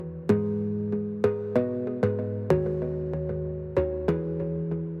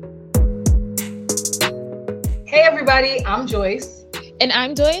Hey everybody, I'm Joyce. And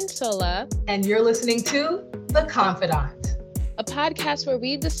I'm Doyin Sola. And you're listening to The Confidante, a podcast where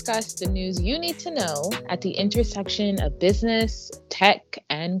we discuss the news you need to know at the intersection of business, tech,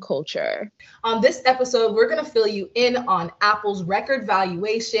 and culture. On this episode, we're going to fill you in on Apple's record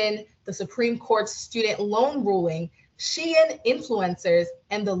valuation, the Supreme Court's student loan ruling, SheIn influencers,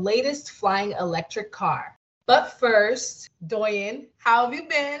 and the latest flying electric car. But first, Doyin, how have you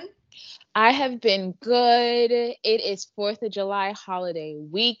been? I have been good. It is 4th of July holiday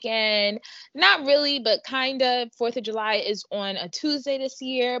weekend. Not really, but kind of. 4th of July is on a Tuesday this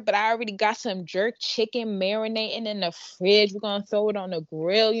year, but I already got some jerk chicken marinating in the fridge. We're going to throw it on the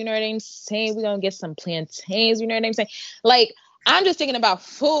grill, you know what I'm saying? We're going to get some plantains, you know what I'm saying? Like, I'm just thinking about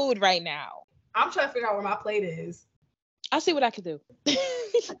food right now. I'm trying to figure out where my plate is. I'll see what I can do.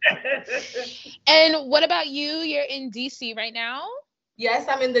 And what about you? You're in DC right now? Yes,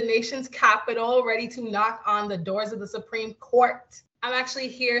 I'm in the nation's capital, ready to knock on the doors of the Supreme Court. I'm actually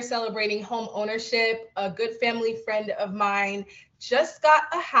here celebrating home ownership. A good family friend of mine just got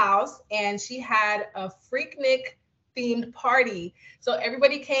a house and she had a Freaknik themed party. So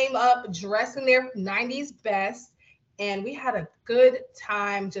everybody came up dressed in their 90s best, and we had a good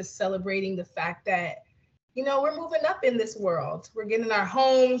time just celebrating the fact that, you know, we're moving up in this world. We're getting our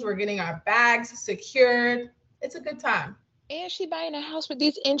homes, we're getting our bags secured. It's a good time. And she buying a house with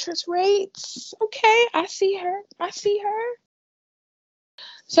these interest rates. Okay, I see her.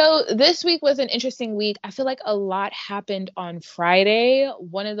 So this week was an interesting week. I feel like a lot happened on Friday.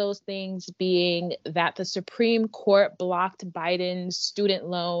 One of those things being that the Supreme Court blocked Biden's student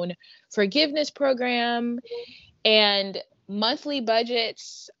loan forgiveness program, and monthly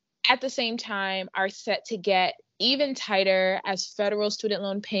budgets at the same time are set to get even tighter as federal student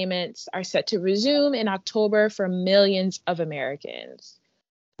loan payments are set to resume in October for millions of Americans.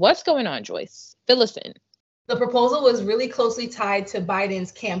 What's going on, Joyce? Fill us in. The proposal was really closely tied to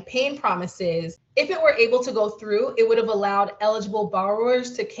Biden's campaign promises. If it were able to go through, it would have allowed eligible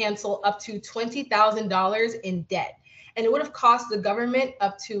borrowers to cancel up to $20,000 in debt, and it would have cost the government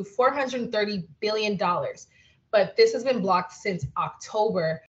up to $430 billion. But this has been blocked since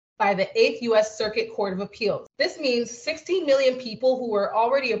October by the 8th U.S. Circuit Court of Appeals. This means 16 million people who were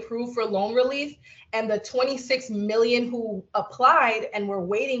already approved for loan relief and the 26 million who applied and were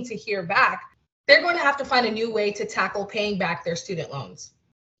waiting to hear back, they're going to have to find a new way to tackle paying back their student loans.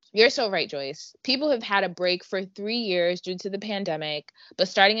 You're so right, Joyce. People have had a break for 3 years due to the pandemic, but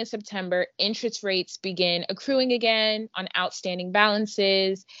starting in September, interest rates begin accruing again on outstanding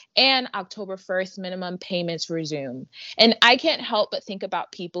balances, and October 1st, minimum payments resume. And I can't help but think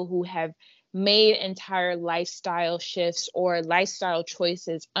about people who have made entire lifestyle shifts or lifestyle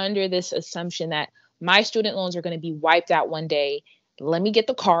choices under this assumption that my student loans are going to be wiped out one day. Let me get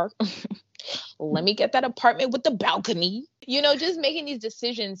the car. Let me get that apartment with the balcony. You know, just making these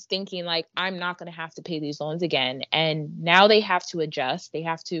decisions thinking like, I'm not going to have to pay these loans again. And now they have to adjust. They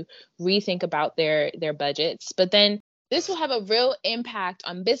have to rethink about their budgets. But then this will have a real impact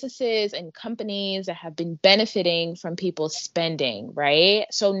on businesses and companies that have been benefiting from people's spending, right?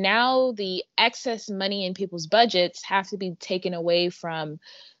 So now the excess money in people's budgets have to be taken away from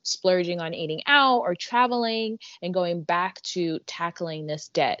splurging on eating out or traveling and going back to tackling this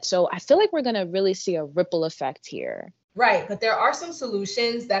debt. So I feel like we're going to really see a ripple effect here. Right, but there are some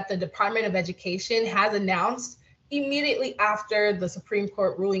solutions that the Department of Education has announced immediately after the Supreme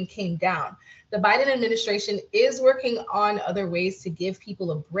Court ruling came down. The Biden administration is working on other ways to give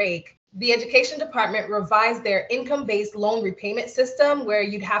people a break. The Education Department revised their income-based loan repayment system, where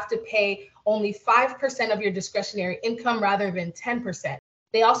you'd have to pay only 5% of your discretionary income rather than 10%.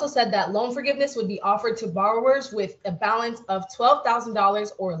 They also said that loan forgiveness would be offered to borrowers with a balance of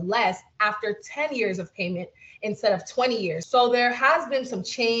 $12,000 or less after 10 years of payment instead of 20 years. So there has been some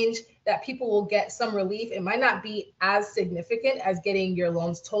change that people will get some relief. It might not be as significant as getting your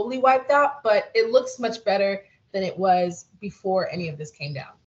loans totally wiped out, but it looks much better than it was before any of this came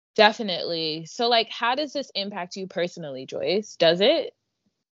down. Definitely. So like, how does this impact you personally, Joyce? Does it?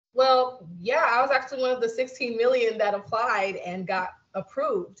 Well, yeah, I was actually one of the 16 million that applied and got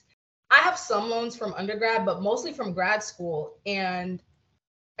approved. I have some loans from undergrad, but mostly from grad school. And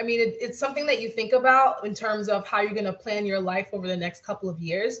I mean, it's something that you think about in terms of how you're going to plan your life over the next couple of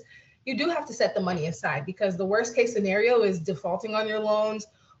years. You do have to set the money aside, because the worst case scenario is defaulting on your loans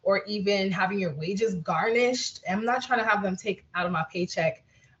or even having your wages garnished. I'm not trying to have them take out of my paycheck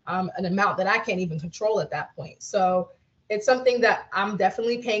an amount that I can't even control at that point. So it's something that I'm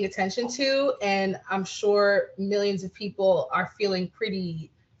definitely paying attention to, and I'm sure millions of people are feeling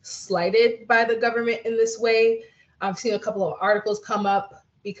pretty slighted by the government in this way. I've seen a couple of articles come up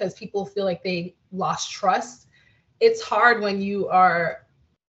because people feel like they lost trust It's hard when you are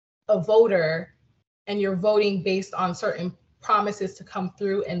a voter and you're voting based on certain promises to come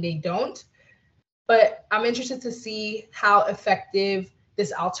through and they don't. But I'm interested to see how effective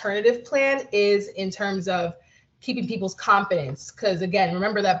this alternative plan is in terms of keeping people's confidence. Because again,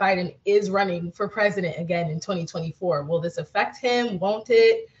 remember that Biden is running for president again in 2024. Will this affect him? Won't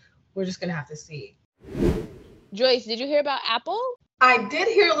it? We're just going to have to see. Joyce, did you hear about Apple? I did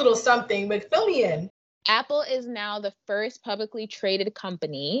hear a little something, but fill me in. Apple is now the first publicly traded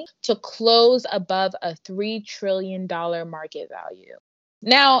company to close above a $3 trillion market value.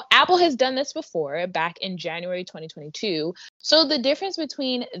 Now, Apple has done this before back in January 2022. So the difference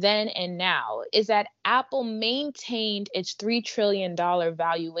between then and now is that Apple maintained its $3 trillion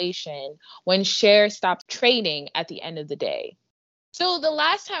valuation when shares stopped trading at the end of the day. So the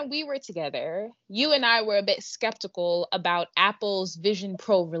last time we were together, you and I were a bit skeptical about Apple's Vision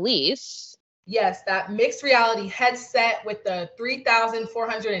Pro release. Yes, that mixed reality headset with the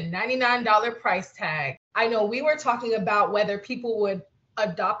 $3,499 price tag. I know we were talking about whether people would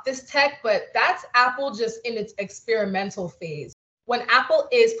adopt this tech, but that's Apple just in its experimental phase. When Apple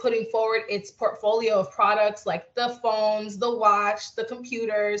is putting forward its portfolio of products like the phones, the watch, the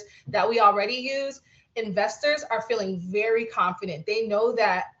computers that we already use, investors are feeling very confident. They know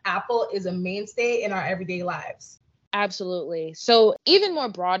that Apple is a mainstay in our everyday lives. Absolutely. So even more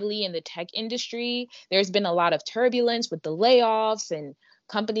broadly in the tech industry, there's been a lot of turbulence with the layoffs and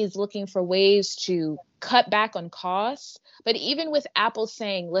companies looking for ways to cut back on costs. But even with Apple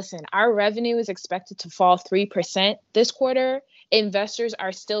saying, listen, our revenue is expected to fall 3% this quarter, investors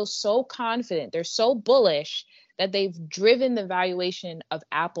are still so confident, they're so bullish that they've driven the valuation of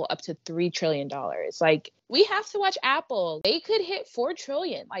Apple up to $3 trillion. Like, we have to watch Apple. They could hit $4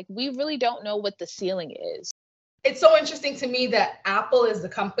 trillion. Like, we really don't know what the ceiling is. It's so interesting to me that Apple is the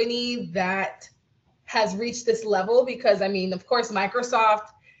company that has reached this level because, I mean, of course, Microsoft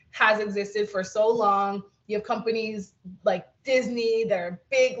has existed for so long. You have companies like Disney that are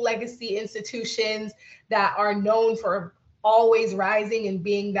big legacy institutions that are known for always rising and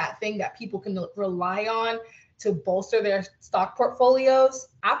being that thing that people can rely on to bolster their stock portfolios.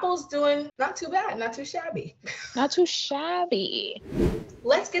 Apple's doing not too bad, not too shabby. Not too shabby.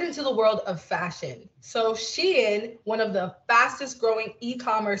 Let's get into the world of fashion. So SheIn, one of the fastest growing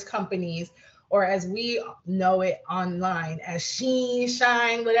e-commerce companies, or as we know it online as SheIn,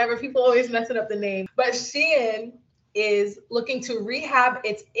 SheIn, whatever, people always messing up the name. But SheIn is looking to rehab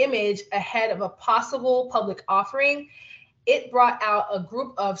its image ahead of a possible public offering. It brought out a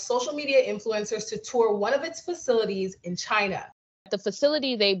group of social media influencers to tour one of its facilities in China. The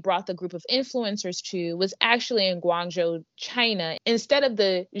facility they brought the group of influencers to was actually in Guangzhou, China, instead of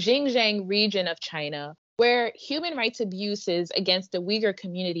the Xinjiang region of China, where human rights abuses against the Uyghur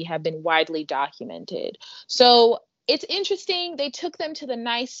community have been widely documented. So it's interesting. They took them to the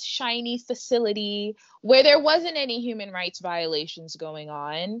nice, shiny facility where there wasn't any human rights violations going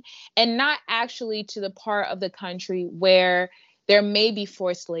on, and not actually to the part of the country where there may be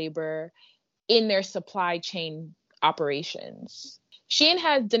forced labor in their supply chain operations. SheIn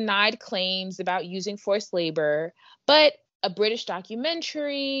has denied claims about using forced labor, but a British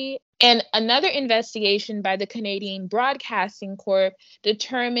documentary and another investigation by the Canadian Broadcasting Corp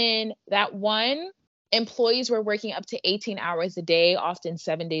determined that one, employees were working up to 18 hours a day, often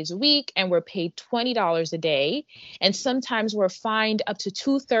 7 days a week, and were paid $20 a day, and sometimes were fined up to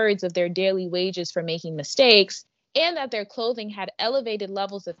 2/3 of their daily wages for making mistakes, and that their clothing had elevated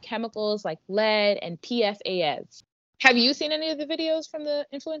levels of chemicals like lead and PFAS. Have you seen any of the videos from the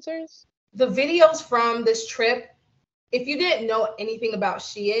influencers? The videos from this trip, if you didn't know anything about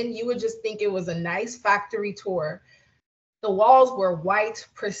SheIn, you would just think it was a nice factory tour. The walls were white,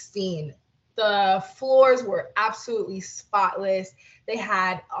 pristine. The floors were absolutely spotless. They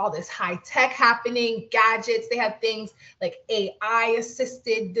had all this high tech happening, gadgets. They had things like AI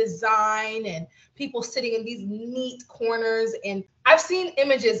assisted design and people sitting in these neat corners. And I've seen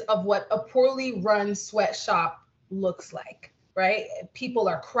images of what a poorly run sweatshop looks like, right? People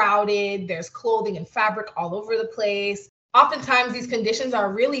are crowded. There's clothing and fabric all over the place. Oftentimes, these conditions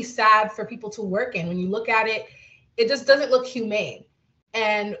are really sad for people to work in. When you look at it, it just doesn't look humane.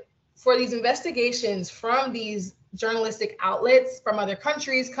 And for these investigations from these journalistic outlets from other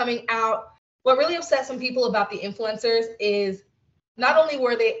countries coming out, what really upset some people about the influencers is not only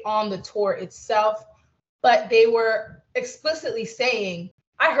were they on the tour itself, but they were explicitly saying,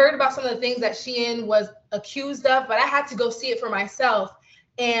 I heard about some of the things that SheIn was accused of, but I had to go see it for myself.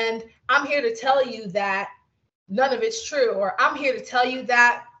 And I'm here to tell you that none of it's true, or I'm here to tell you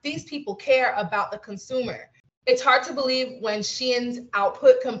that these people care about the consumer. It's hard to believe when SheIn's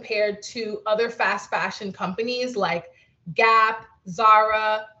output compared to other fast fashion companies like Gap,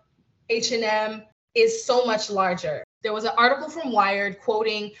 Zara, H&M is so much larger. There was an article from Wired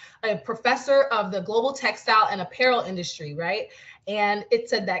quoting a professor of the global textile and apparel industry, right? And it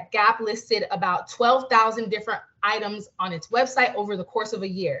said that Gap listed about 12,000 different items on its website over the course of a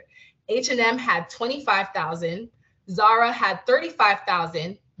year. H&M had 25,000, Zara had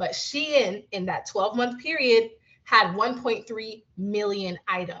 35,000, but SheIn in that 12-month period had 1.3 million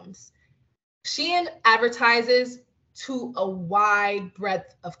items. SheIn advertises to a wide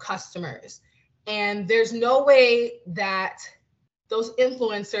breadth of customers. And there's no way that those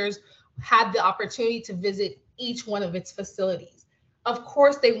influencers had the opportunity to visit each one of its facilities. Of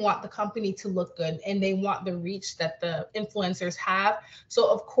course, they want the company to look good and they want the reach that the influencers have. So,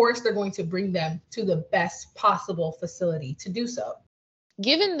 of course, they're going to bring them to the best possible facility to do so.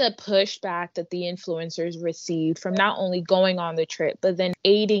 Given the pushback that the influencers received from not only going on the trip, but then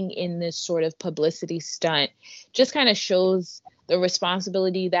aiding in this sort of publicity stunt, just kind of shows the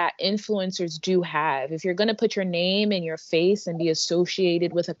responsibility that influencers do have. If you're going to put your name and your face and be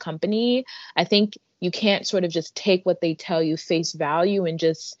associated with a company, I think you can't sort of just take what they tell you face value and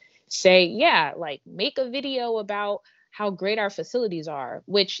just say, yeah, like make a video about how great our facilities are,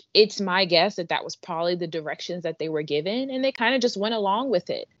 which it's my guess that that was probably the directions that they were given. And they kind of just went along with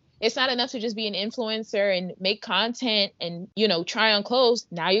it. It's not enough to just be an influencer and make content and, try on clothes.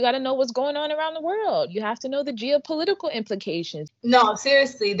 Now you got to know what's going on around the world. You have to know the geopolitical implications. No,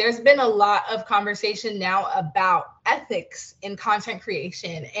 seriously, there's been a lot of conversation now about ethics in content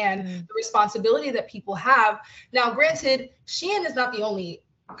creation and the responsibility that people have. Now, granted, SheIn is not the only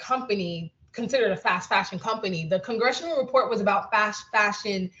company considered a fast fashion company. The congressional report was about fast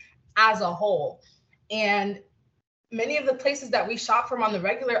fashion as a whole. And many of the places that we shop from on the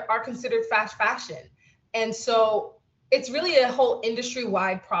regular are considered fast fashion. And so it's really a whole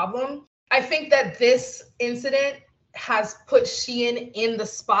industry-wide problem. I think that this incident has put SheIn in the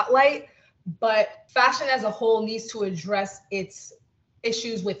spotlight, but fashion as a whole needs to address its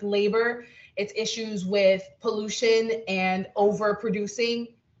issues with labor, its issues with pollution and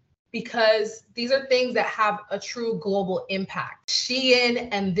overproducing, because these are things that have a true global impact. SheIn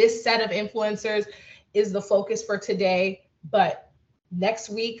and this set of influencers is the focus for today, but next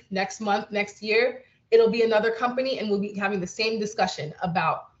week, next month, next year, it'll be another company and we'll be having the same discussion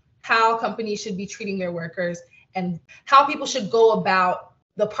about how companies should be treating their workers and how people should go about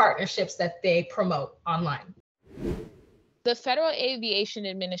the partnerships that they promote online. The Federal Aviation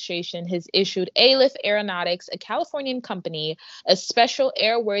Administration has issued Aliff Aeronautics, a Californian company, a special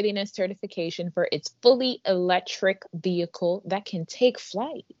airworthiness certification for its fully electric vehicle that can take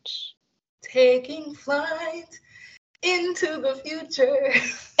flight. Taking flight into the future.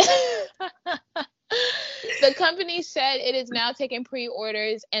 The company said it is now taking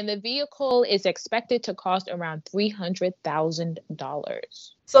pre-orders and the vehicle is expected to cost around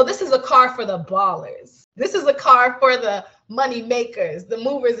 $300,000. So this is a car for the ballers. This is a car for the money makers, the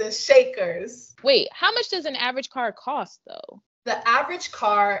movers and shakers. Wait, how much does an average car cost though? The average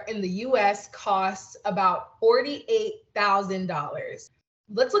car in the US costs about $48,000.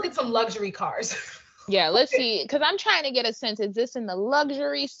 Let's look at some luxury cars. Yeah, let's see, because I'm trying to get a sense. Is this in the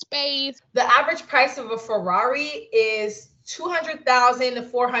luxury space? The average price of a Ferrari is $200,000 to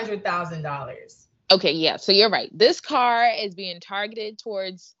 $400,000. Okay, yeah, so you're right. This car is being targeted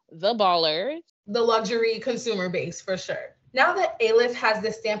towards the ballers. The luxury consumer base, for sure. Now that Aliff has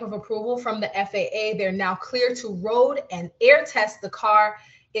this stamp of approval from the FAA, they're now clear to road and air test the car.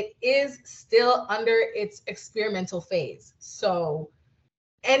 It is still under its experimental phase, so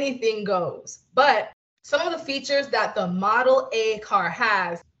anything goes. But some of the features that the Model A car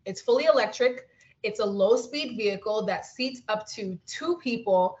has, it's fully electric, it's a low-speed vehicle that seats up to 2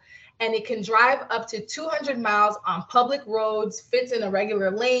 people, and it can drive up to 200 miles on public roads, fits in a regular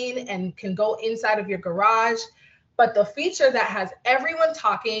lane, and can go inside of your garage. But the feature that has everyone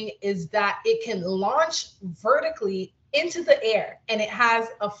talking is that it can launch vertically into the air, and it has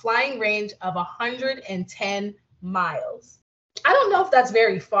a flying range of 110 miles. I don't know if that's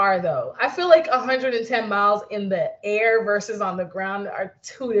very far, though. I feel like 110 miles in the air versus on the ground are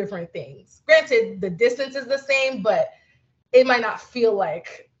 2 different things. Granted, the distance is the same, but it might not feel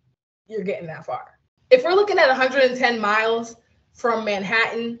like you're getting that far. If we're looking at 110 miles from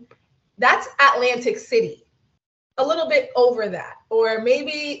Manhattan, that's Atlantic City, a little bit over that, or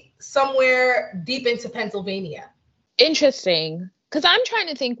maybe somewhere deep into Pennsylvania. Interesting. Because I'm trying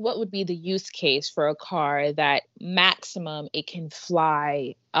to think what would be the use case for a car that maximum it can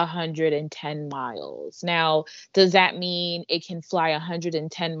fly 110 miles. Now, does that mean it can fly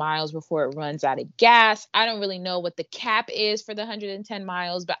 110 miles before it runs out of gas? I don't really know what the cap is for the 110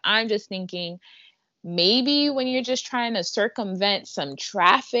 miles, but I'm just thinking maybe when you're just trying to circumvent some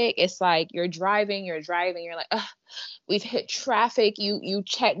traffic, it's like you're driving, you're like, ugh, we've hit traffic. You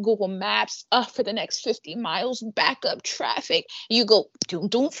check Google Maps for the next 50 miles, back up traffic. You go, doom,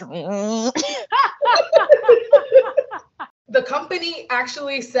 doom, doom. The company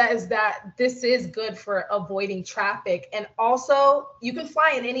actually says that this is good for avoiding traffic. And also, you can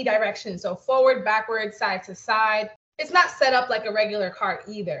fly in any direction. So forward, backward, side to side. It's not set up like a regular car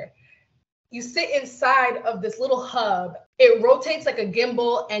either. You sit inside of this little hub. It rotates like a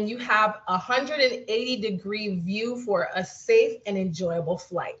gimbal, and you have a 180-degree view for a safe and enjoyable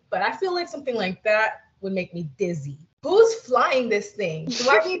flight. But I feel like something like that would make me dizzy. Who's flying this thing? Do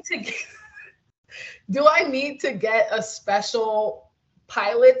I need to get a special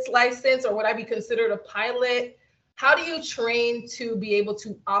pilot's license, or would I be considered a pilot? How do you train to be able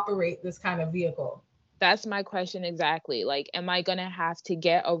to operate this kind of vehicle? That's my question exactly. Like, am I going to have to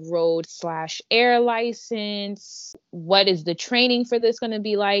get a road/air license? What is the training for this going to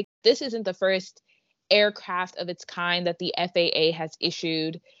be like? This isn't the first aircraft of its kind that the FAA has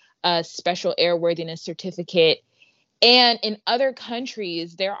issued a special airworthiness certificate. And in other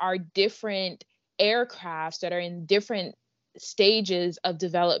countries, there are different aircrafts that are in different stages of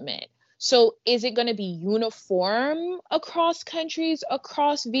development. So is it going to be uniform across countries,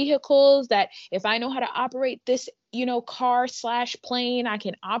 across vehicles, that if I know how to operate this, car/plane, I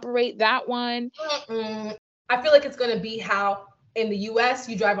can operate that one? I feel like it's going to be how in the US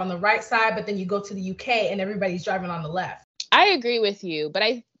you drive on the right side, but then you go to the UK and everybody's driving on the left. I agree with you, but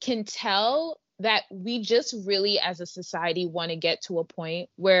I can tell that we just really as a society want to get to a point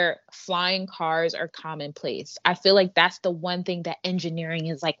where flying cars are commonplace. I feel like that's the one thing that engineering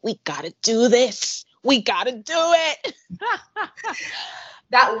is like, we got to do this. We got to do it.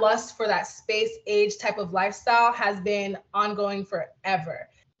 That lust for that space age type of lifestyle has been ongoing forever.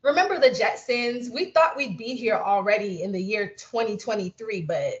 Remember the Jetsons? We thought we'd be here already in the year 2023,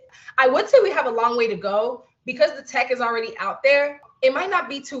 but I would say we have a long way to go because the tech is already out there. It might not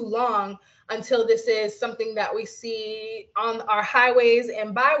be too long until this is something that we see on our highways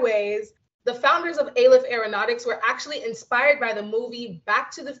and byways. The founders of Aleph Aeronautics were actually inspired by the movie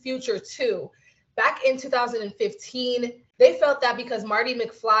Back to the Future 2. Back in 2015, they felt that because Marty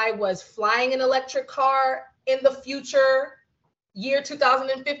McFly was flying an electric car in the future, year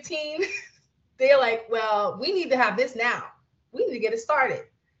 2015, they're like, well, we need to have this now. We need to get it started.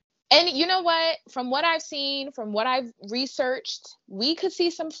 And you know what? From what I've seen, from what I've researched, we could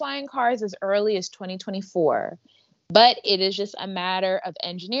see some flying cars as early as 2024. But it is just a matter of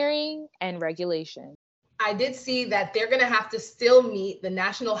engineering and regulation. I did see that they're going to have to still meet the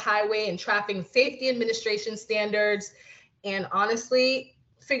National Highway and Traffic Safety Administration standards and honestly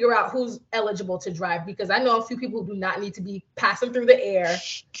figure out who's eligible to drive, because I know a few people who do not need to be passing through the air.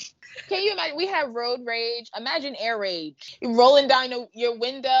 Can you imagine? We have road rage. Imagine air rage. You're rolling down your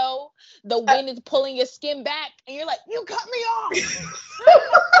window. The wind is pulling your skin back. And you're like, you cut me off.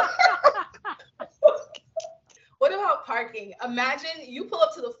 What about parking? Imagine you pull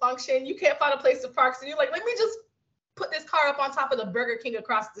up to the function. You can't find a place to park. So you're like, let me just put this car up on top of the Burger King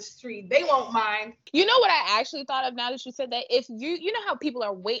across the street. They won't mind. You know what I actually thought of now that you said that? If you know how people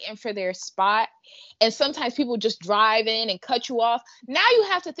are waiting for their spot and sometimes people just drive in and cut you off. Now you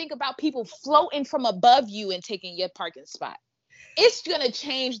have to think about people floating from above you and taking your parking spot. It's going to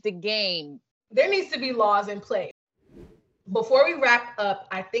change the game. There needs to be laws in place. Before we wrap up,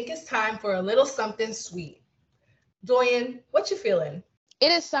 I think it's time for a little something sweet. Doyin, what you feeling?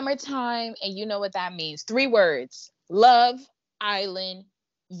 It is summertime, and you know what that means. 3 words. Love Island,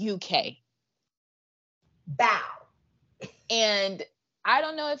 UK. Bow. And I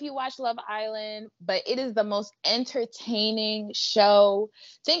don't know if you watch Love Island, but it is the most entertaining show.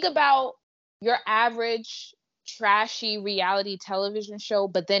 Think about your average trashy reality television show,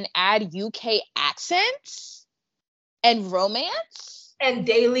 but then add UK accents and romance. And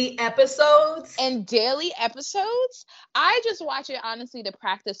daily episodes. I just watch it, honestly, to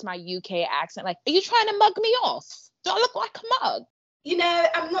practice my UK accent. Like, are you trying to mug me off? Do I look like a mug? You know,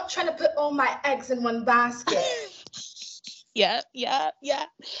 I'm not trying to put all my eggs in one basket. Yeah.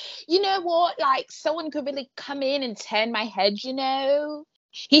 You know what? Like, someone could really come in and turn my head, you know?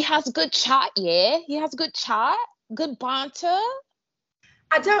 He has good chat, yeah? He has good chat, good banter.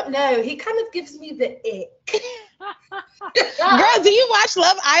 I don't know. He kind of gives me the ick. Girl, do you watch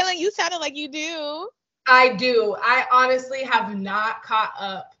Love Island? You sounded like you do. I do. I honestly have not caught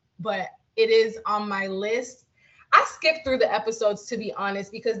up, but it is on my list. I skip through the episodes, to be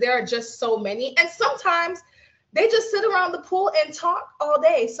honest, because there are just so many. And sometimes they just sit around the pool and talk all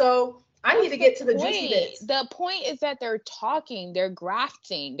day. So I need to get to the juicy bits. The point is that they're talking, they're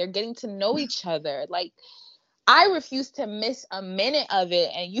grafting, they're getting to know each other. Like, I refuse to miss a minute of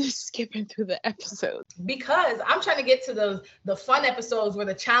it, and you skipping through the episodes. Because I'm trying to get to the fun episodes where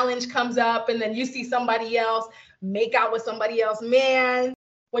the challenge comes up and then you see somebody else make out with somebody else. Man,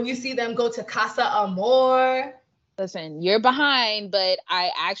 when you see them go to Casa Amor. Listen, you're behind, but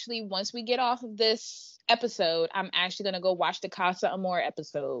I actually, once we get off of this episode, I'm actually going to go watch the Casa Amor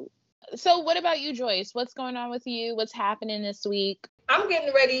episode. So what about you, Joyce? What's going on with you? What's happening this week? I'm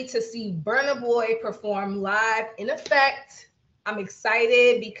getting ready to see Burna Boy perform live in effect. I'm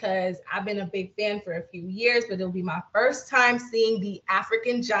excited because I've been a big fan for a few years, but it'll be my first time seeing the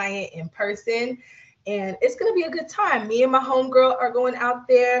African giant in person. And it's going to be a good time. Me and my homegirl are going out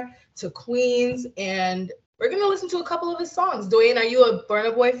there to Queens, and we're going to listen to a couple of his songs. Doyin, are you a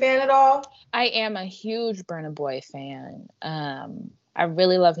Burna Boy fan at all? I am a huge Burna Boy fan. I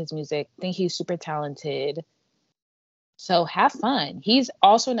really love his music. I think he's super talented. So have fun. He's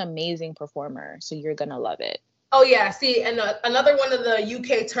also an amazing performer, so you're going to love it. Oh, yeah. See, and another one of the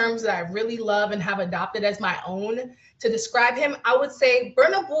UK terms that I really love and have adopted as my own to describe him, I would say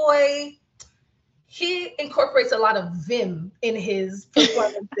Burna Boy, he incorporates a lot of vim in his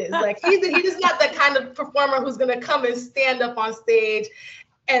performances. Like he's just not that kind of performer who's going to come and stand up on stage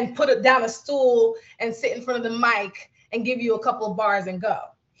and put it down a stool and sit in front of the mic and give you a couple of bars and go.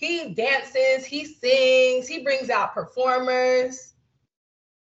 He dances, he sings, he brings out performers.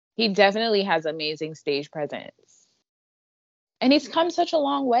 He definitely has amazing stage presence. And he's come such a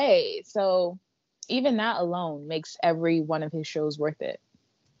long way. So even that alone makes every one of his shows worth it.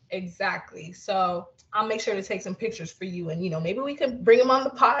 Exactly. So I'll make sure to take some pictures for you, and maybe we can bring him on the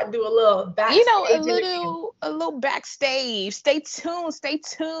pod, do a little backstage. A little backstage. Stay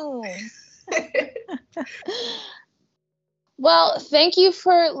tuned. Well, thank you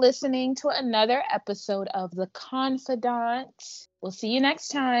for listening to another episode of The Confidante. We'll see you next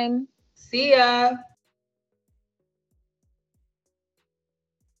time. See ya.